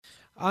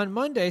On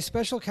Monday,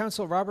 special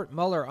counsel Robert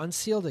Mueller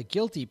unsealed a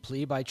guilty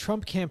plea by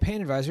Trump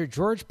campaign advisor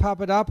George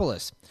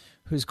Papadopoulos,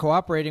 who's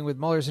cooperating with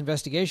Mueller's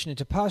investigation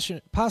into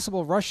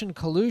possible Russian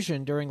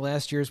collusion during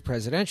last year's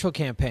presidential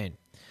campaign.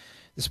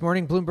 This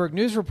morning, Bloomberg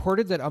News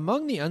reported that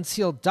among the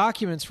unsealed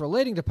documents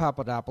relating to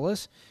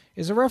Papadopoulos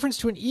is a reference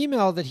to an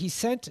email that he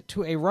sent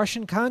to a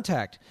Russian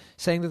contact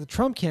saying that the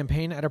Trump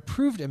campaign had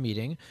approved a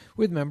meeting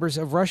with members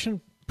of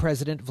Russian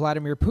President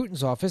Vladimir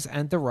Putin's office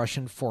and the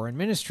Russian Foreign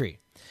Ministry.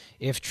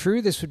 If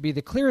true, this would be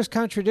the clearest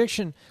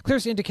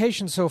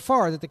indication so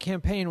far that the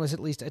campaign was at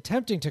least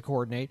attempting to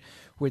coordinate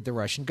with the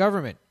Russian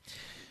government.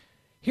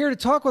 Here to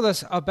talk with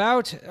us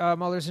about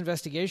Mueller's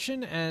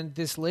investigation and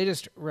this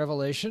latest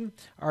revelation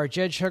are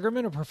Jed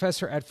Sugarman, a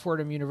professor at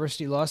Fordham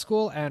University Law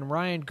School, and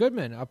Ryan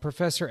Goodman, a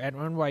professor at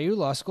NYU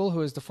Law School,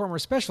 who is the former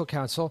special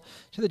counsel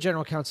to the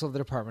General Counsel of the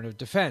Department of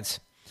Defense.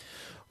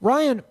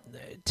 Ryan,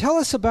 tell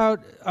us about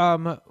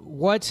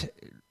what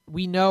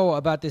we know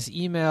about this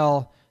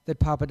email that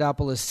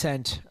Papadopoulos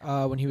sent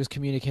when he was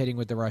communicating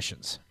with the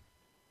Russians.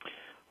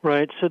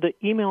 Right. So the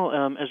email,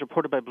 as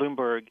reported by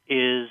Bloomberg,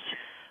 is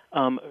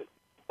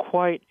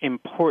quite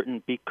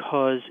important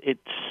because it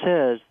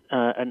says,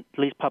 at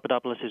least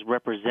Papadopoulos is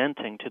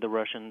representing to the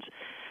Russians,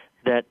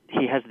 that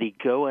he has the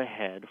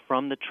go-ahead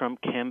from the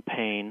Trump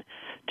campaign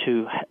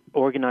to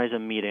organize a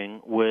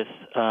meeting with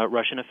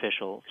Russian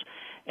officials.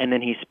 And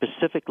then he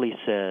specifically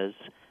says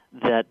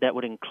that that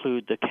would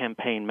include the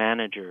campaign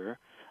manager,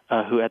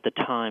 who at the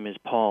time is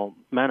Paul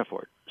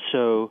Manafort.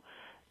 So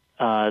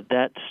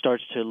that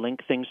starts to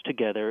link things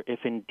together. If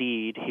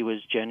indeed he was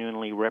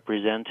genuinely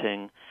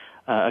representing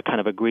a kind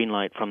of a green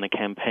light from the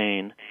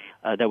campaign,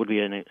 that would be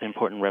an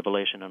important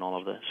revelation in all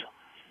of this.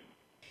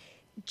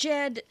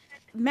 Jed,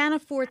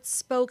 Manafort's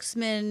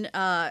spokesman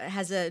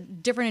has a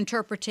different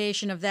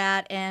interpretation of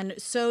that, and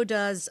so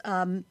does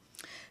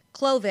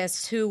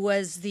Clovis, who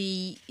was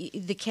the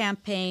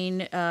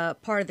campaign,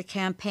 part of the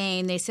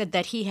campaign. They said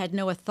that he had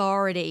no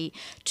authority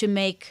to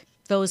make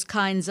those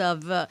kinds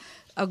of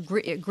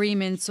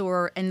agreements,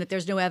 and that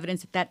there's no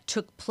evidence that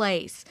took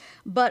place.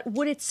 But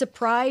would it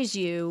surprise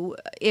you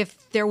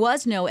if there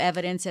was no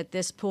evidence at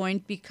this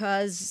point,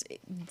 because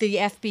the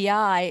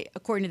FBI,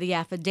 according to the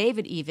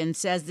affidavit even,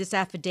 says this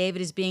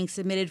affidavit is being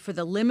submitted for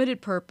the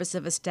limited purpose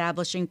of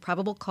establishing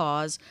probable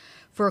cause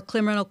for a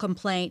criminal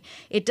complaint.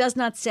 It does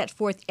not set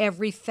forth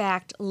every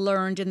fact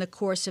learned in the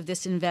course of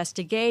this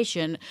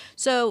investigation.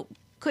 So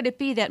could it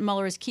be that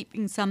Mueller is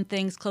keeping some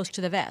things close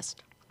to the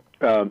vest?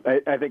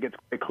 I think it's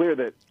clear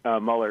that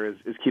Mueller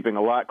is keeping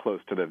a lot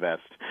close to the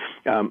vest.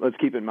 Let's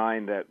keep in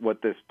mind that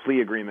what this plea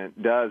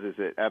agreement does is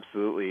it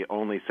absolutely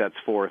only sets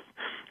forth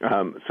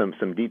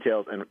some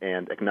details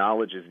and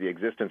acknowledges the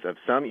existence of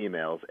some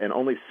emails and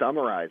only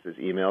summarizes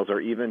emails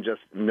or even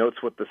just notes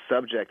what the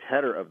subject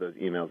header of those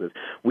emails is.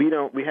 We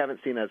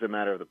haven't seen, as a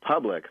matter of the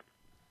public,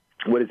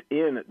 what is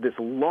in this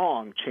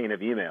long chain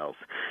of emails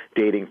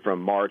dating from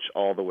March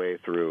all the way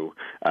through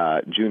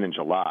June and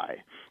July.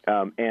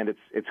 And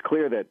it's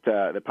clear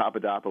that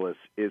Papadopoulos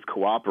is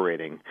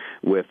cooperating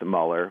with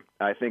Mueller.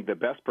 I think the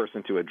best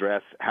person to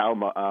address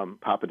how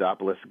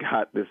Papadopoulos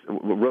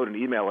wrote an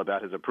email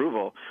about his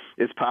approval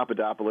is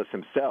Papadopoulos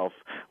himself,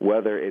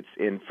 whether it's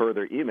in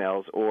further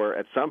emails or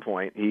at some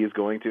point he's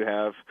going to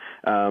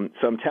have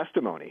some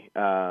testimony.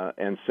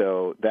 And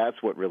so that's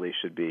what really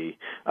should be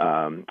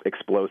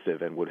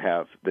explosive and would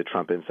have the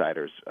Trump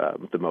insiders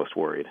the most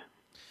worried.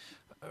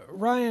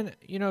 Ryan,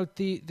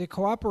 the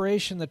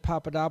cooperation that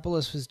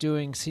Papadopoulos was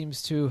doing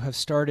seems to have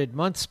started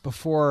months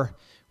before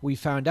we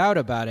found out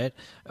about it.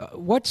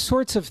 What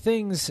sorts of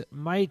things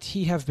might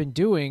he have been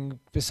doing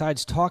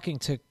besides talking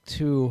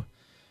to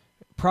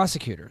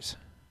prosecutors?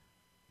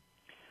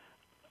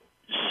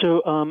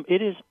 So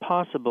it is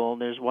possible,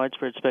 there's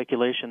widespread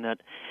speculation that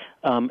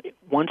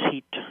once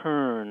he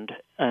turned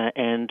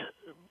and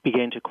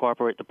began to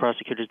cooperate with the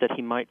prosecutors, that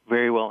he might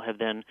very well have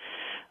then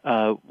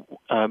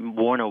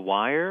worn a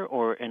wire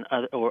or in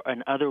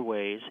other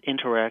ways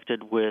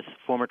interacted with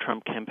former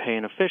Trump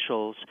campaign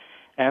officials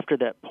after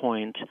that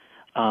point,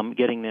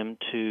 getting them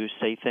to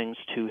say things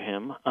to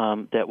him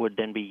that would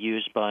then be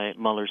used by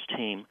Mueller's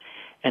team.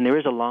 And there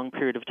is a long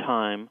period of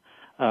time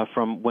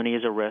from when he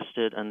is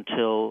arrested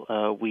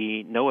until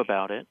we know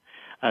about it.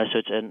 So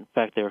it's, in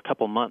fact, there are a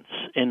couple months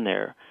in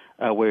there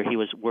where he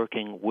was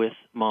working with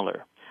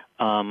Mueller.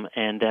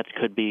 And that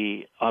could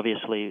be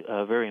obviously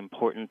very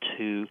important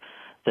to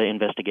the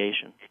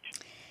investigation.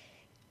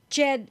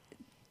 Jed,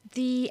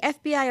 the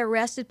FBI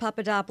arrested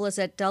Papadopoulos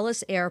at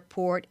Dulles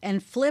Airport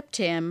and flipped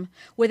him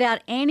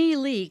without any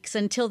leaks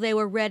until they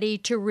were ready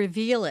to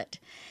reveal it.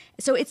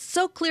 So it's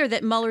so clear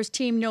that Mueller's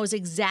team knows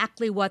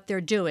exactly what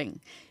they're doing.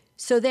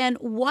 So then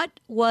what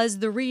was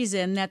the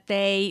reason that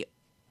they,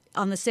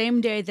 on the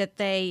same day that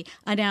they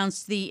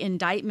announced the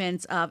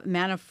indictments of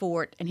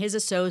Manafort and his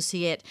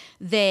associate,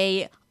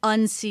 they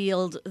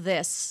unsealed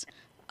this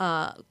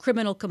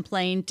criminal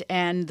complaint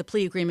and the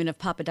plea agreement of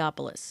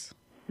Papadopoulos?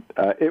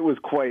 It was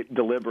quite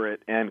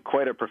deliberate and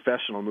quite a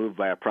professional move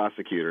by a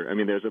prosecutor. I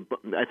mean,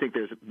 I think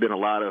there's been a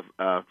lot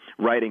of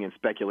writing and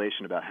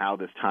speculation about how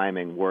this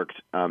timing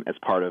worked as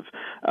part of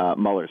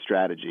Mueller's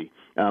strategy.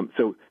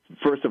 So,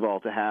 first of all,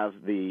 to have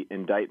the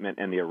indictment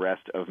and the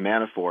arrest of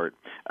Manafort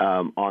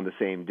on the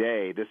same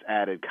day, this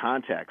added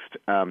context.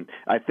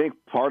 I think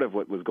part of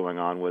what was going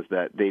on was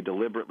that they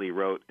deliberately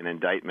wrote an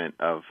indictment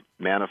of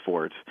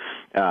Manafort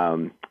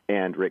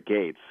and Rick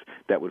Gates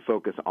that would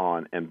focus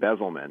on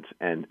embezzlement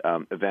and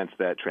events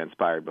that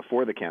transpired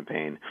before the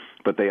campaign,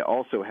 but they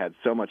also had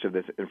so much of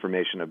this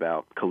information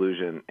about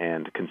collusion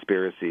and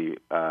conspiracy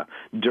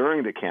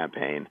during the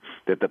campaign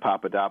that the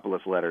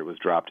Papadopoulos letter was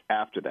dropped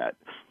after that.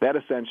 That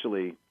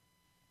essentially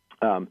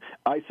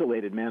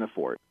isolated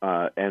Manafort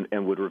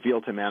and would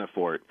reveal to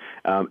Manafort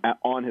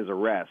on his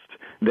arrest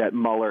that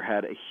Mueller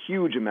had a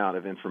huge amount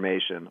of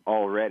information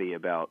already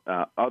about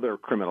other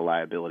criminal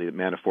liability that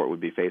Manafort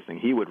would be facing.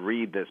 He would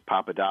read this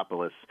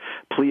Papadopoulos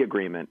plea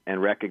agreement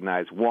and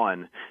recognize,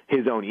 one,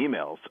 his own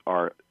emails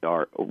are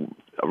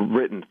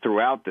written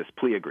throughout this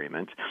plea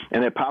agreement,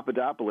 and that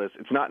Papadopoulos,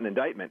 it's not an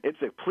indictment,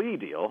 it's a plea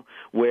deal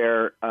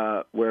where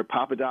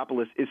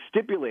Papadopoulos is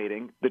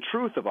stipulating the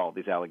truth of all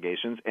these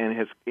allegations and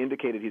has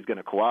indicated he's going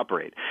to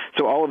cooperate.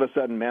 So all of a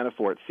sudden,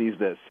 Manafort sees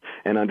this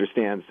and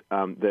understands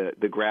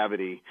the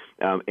gravity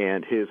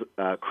and his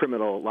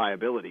criminal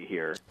liability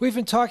here. We've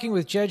been talking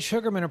with Jed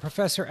Sugarman, a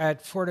professor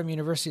at Fordham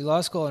University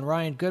Law School, and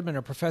Ryan Goodman,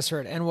 a professor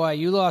at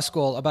NYU Law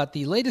School, about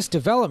the latest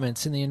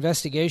developments in the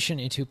investigation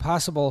into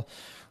possible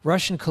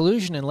Russian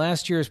collusion in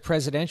last year's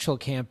presidential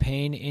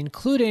campaign,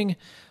 including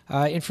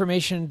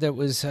information that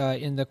was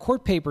in the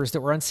court papers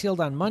that were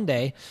unsealed on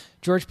Monday.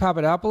 George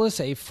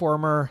Papadopoulos, a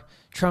former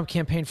Trump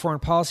campaign foreign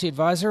policy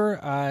advisor,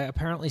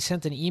 apparently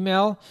sent an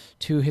email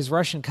to his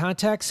Russian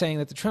contacts saying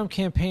that the Trump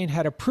campaign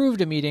had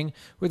approved a meeting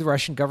with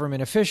Russian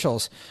government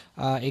officials,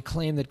 a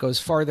claim that goes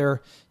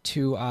farther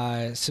to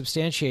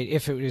substantiate,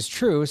 if it is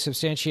true,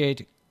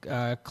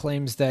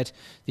 claims that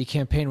the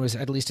campaign was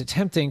at least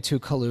attempting to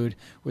collude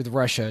with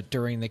Russia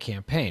during the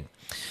campaign.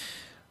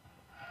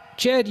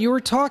 Jed, you were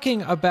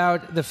talking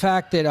about the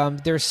fact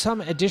that there's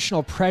some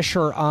additional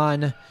pressure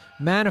on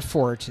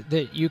Manafort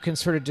that you can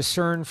sort of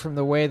discern from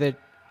the way that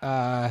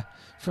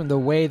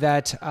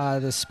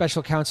the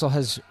special counsel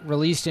has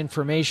released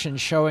information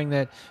showing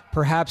that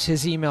perhaps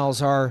his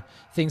emails are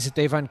things that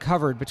they've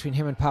uncovered between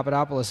him and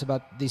Papadopoulos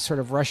about these sort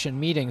of Russian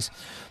meetings.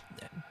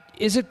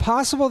 Is it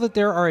possible that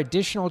there are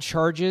additional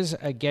charges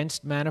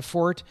against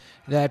Manafort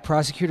that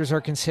prosecutors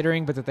are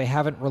considering but that they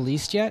haven't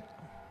released yet?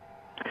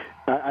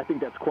 I think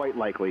that's quite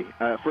likely.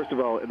 First of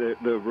all,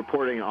 the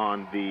reporting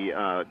on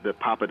the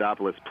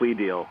Papadopoulos plea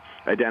deal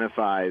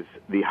identifies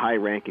the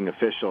high-ranking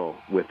official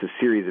with a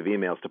series of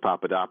emails to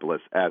Papadopoulos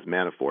as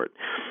Manafort.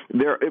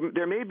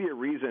 There may be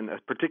a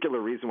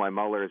particular reason why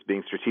Mueller is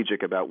being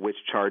strategic about which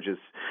charges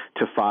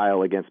to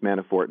file against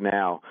Manafort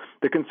now.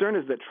 The concern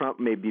is that Trump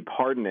may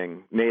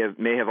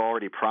have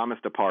already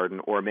promised a pardon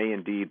or may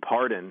indeed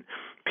pardon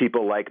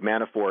people like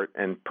Manafort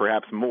and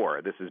perhaps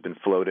more. This has been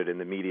floated in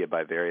the media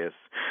by various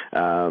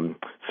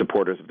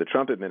supporters of the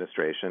Trump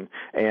administration.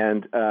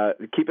 And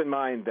keep in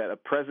mind that a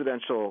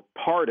presidential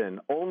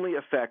pardon only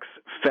affects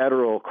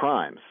federal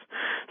crimes.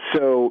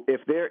 So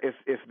if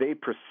they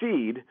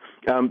proceed,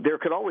 there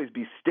could always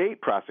be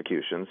state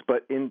prosecutions,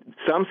 but in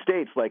some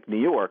states like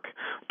New York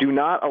do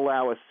not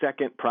allow a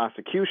second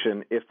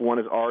prosecution if one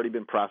has already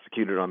been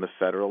prosecuted on the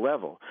federal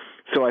level.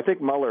 So I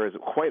think Mueller is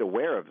quite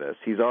aware of this.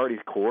 He's already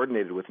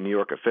coordinated with New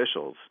York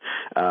officials,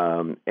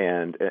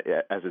 and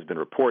as has been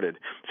reported.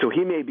 So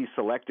he may be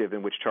selective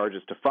in which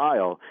charges to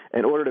file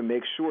in order to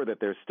make sure that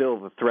there's still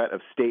the threat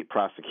of state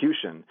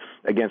prosecution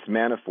against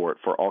Manafort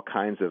for all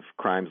kinds of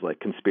crimes like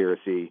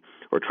conspiracy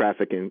or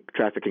trafficking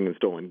in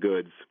stolen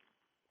goods,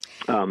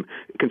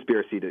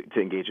 conspiracy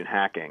to engage in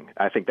hacking.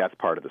 I think that's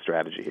part of the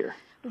strategy here.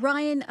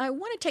 Ryan, I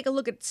want to take a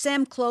look at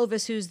Sam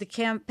Clovis, who's the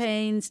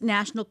campaign's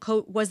national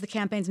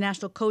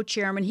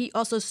co-chairman. He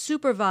also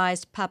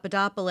supervised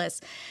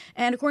Papadopoulos.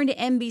 And according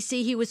to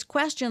NBC, he was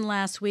questioned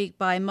last week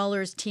by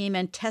Mueller's team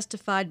and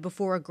testified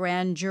before a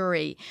grand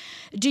jury.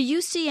 Do you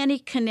see any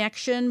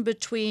connection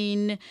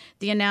between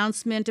the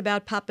announcement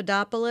about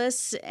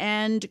Papadopoulos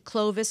and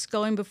Clovis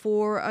going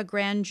before a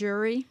grand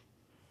jury?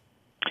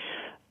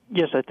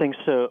 Yes, I think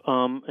so,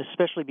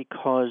 especially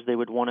because they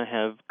would want to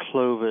have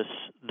Clovis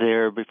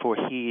there before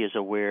he is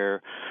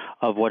aware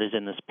of what is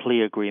in this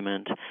plea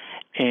agreement.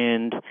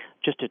 And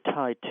just to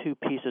tie two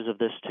pieces of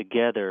this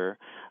together,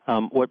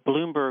 what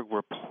Bloomberg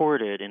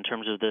reported in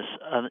terms of this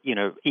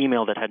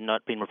email that had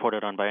not been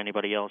reported on by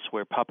anybody else,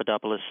 where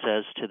Papadopoulos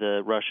says to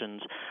the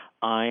Russians,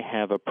 I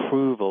have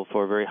approval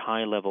for a very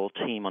high-level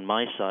team on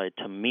my side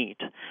to meet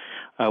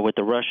with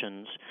the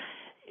Russians,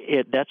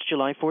 that's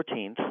July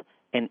 14th.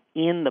 And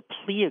in the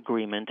plea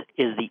agreement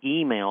is the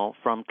email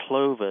from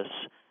Clovis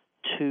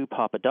to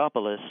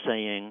Papadopoulos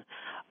saying,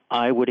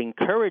 I would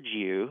encourage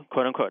you,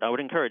 quote unquote, I would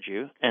encourage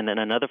you, and then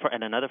another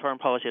foreign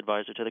policy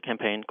advisor to the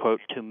campaign,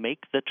 quote, to make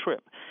the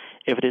trip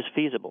if it is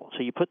feasible.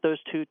 So you put those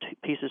two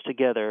pieces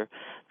together,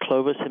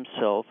 Clovis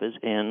himself is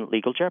in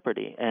legal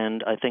jeopardy,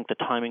 and I think the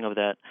timing of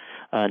that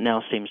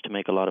now seems to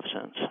make a lot of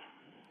sense.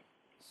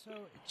 So,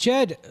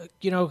 Jed,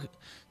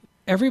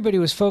 everybody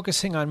was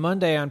focusing on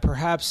Monday on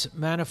perhaps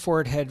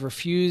Manafort had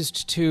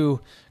refused to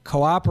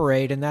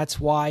cooperate, and that's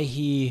why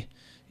he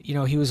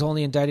was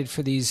only indicted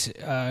for these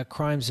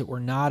crimes that were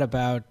not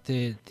about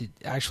the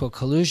actual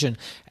collusion,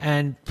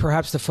 and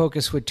perhaps the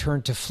focus would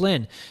turn to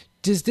Flynn.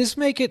 Does this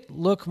make it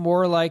look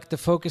more like the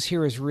focus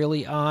here is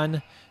really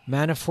on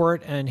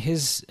Manafort and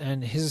his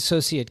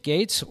associate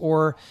Gates,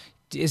 or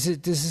does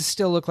this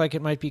still look like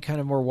it might be kind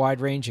of more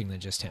wide-ranging than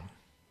just him?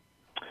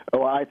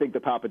 Oh, I think the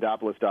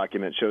Papadopoulos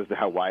document shows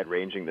how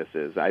wide-ranging this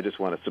is. I just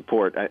want to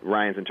support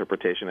Ryan's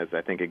interpretation as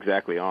I think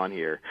exactly on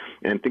here,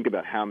 and think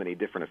about how many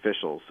different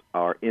officials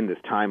are in this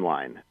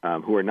timeline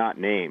who are not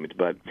named,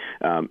 but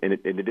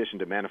in addition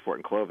to Manafort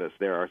and Clovis,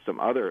 there are some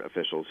other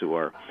officials who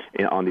are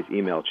on these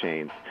email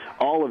chains.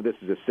 All of this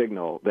is a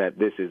signal that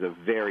this is a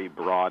very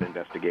broad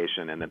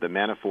investigation, and that the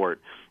Manafort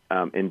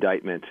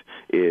indictment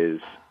is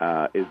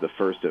the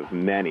first of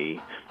many,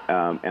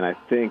 and I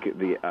think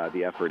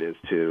the effort is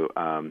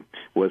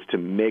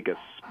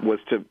was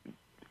to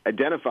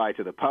identify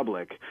to the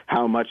public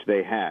how much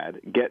they had,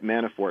 get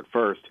Manafort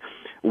first.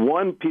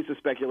 One piece of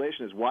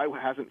speculation is, why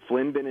hasn't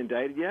Flynn been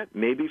indicted yet?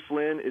 Maybe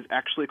Flynn is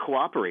actually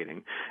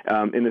cooperating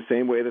in the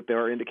same way that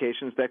there are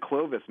indications that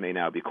Clovis may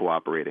now be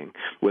cooperating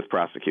with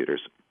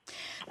prosecutors.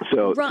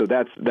 So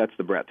that's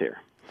the breadth here.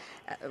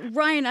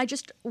 Ryan, I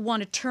just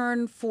want to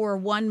turn for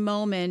one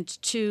moment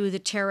to the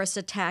terrorist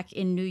attack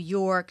in New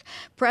York.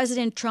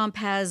 President Trump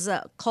has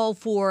called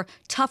for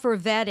tougher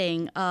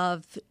vetting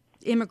of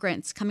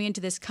immigrants coming into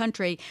this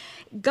country.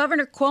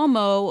 Governor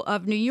Cuomo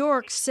of New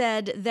York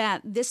said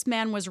that this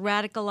man was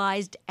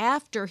radicalized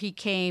after he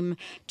came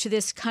to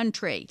this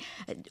country.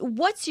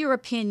 What's your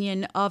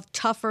opinion of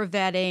tougher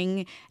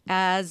vetting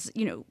as,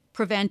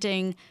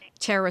 preventing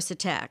terrorist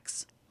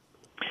attacks?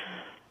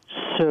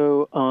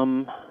 So,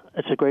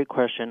 it's a great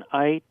question.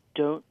 I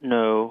don't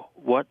know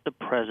what the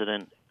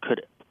president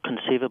could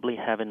conceivably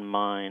have in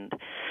mind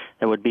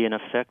that would be an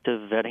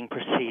effective vetting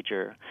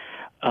procedure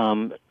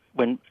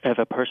if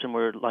a person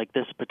were, like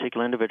this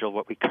particular individual,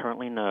 what we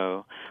currently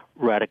know,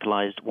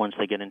 radicalized once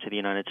they get into the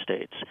United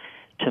States.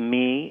 To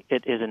me,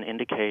 it is an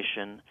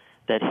indication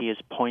that he is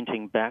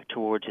pointing back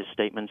towards his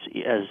statements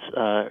as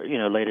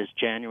late as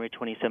January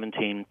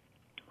 2017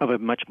 of a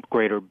much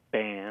greater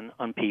ban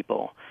on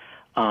people.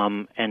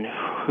 And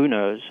who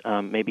knows,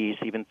 maybe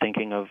he's even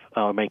thinking of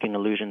making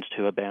allusions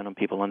to a ban on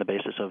people on the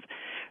basis of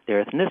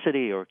their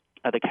ethnicity or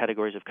other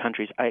categories of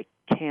countries. I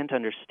can't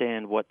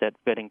understand what that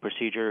vetting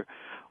procedure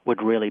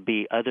would really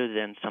be, other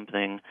than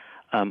something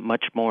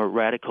much more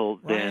radical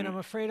Ryan, than I'm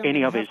afraid I'm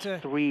any of his to,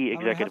 three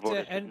executive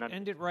orders.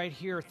 End it right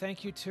here.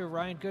 Thank you to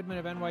Ryan Goodman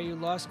of NYU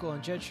Law School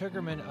and Jed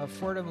Sugarman of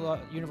Fordham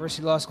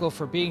University Law School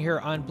for being here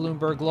on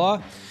Bloomberg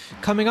Law.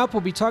 Coming up,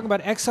 we'll be talking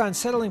about Exxon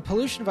settling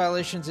pollution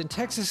violations in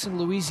Texas and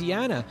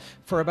Louisiana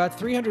for about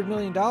 $300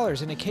 million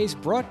in a case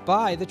brought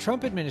by the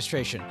Trump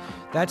administration.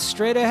 That's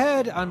straight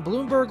ahead on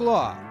Bloomberg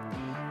Law.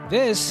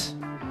 This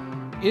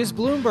is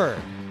Bloomberg.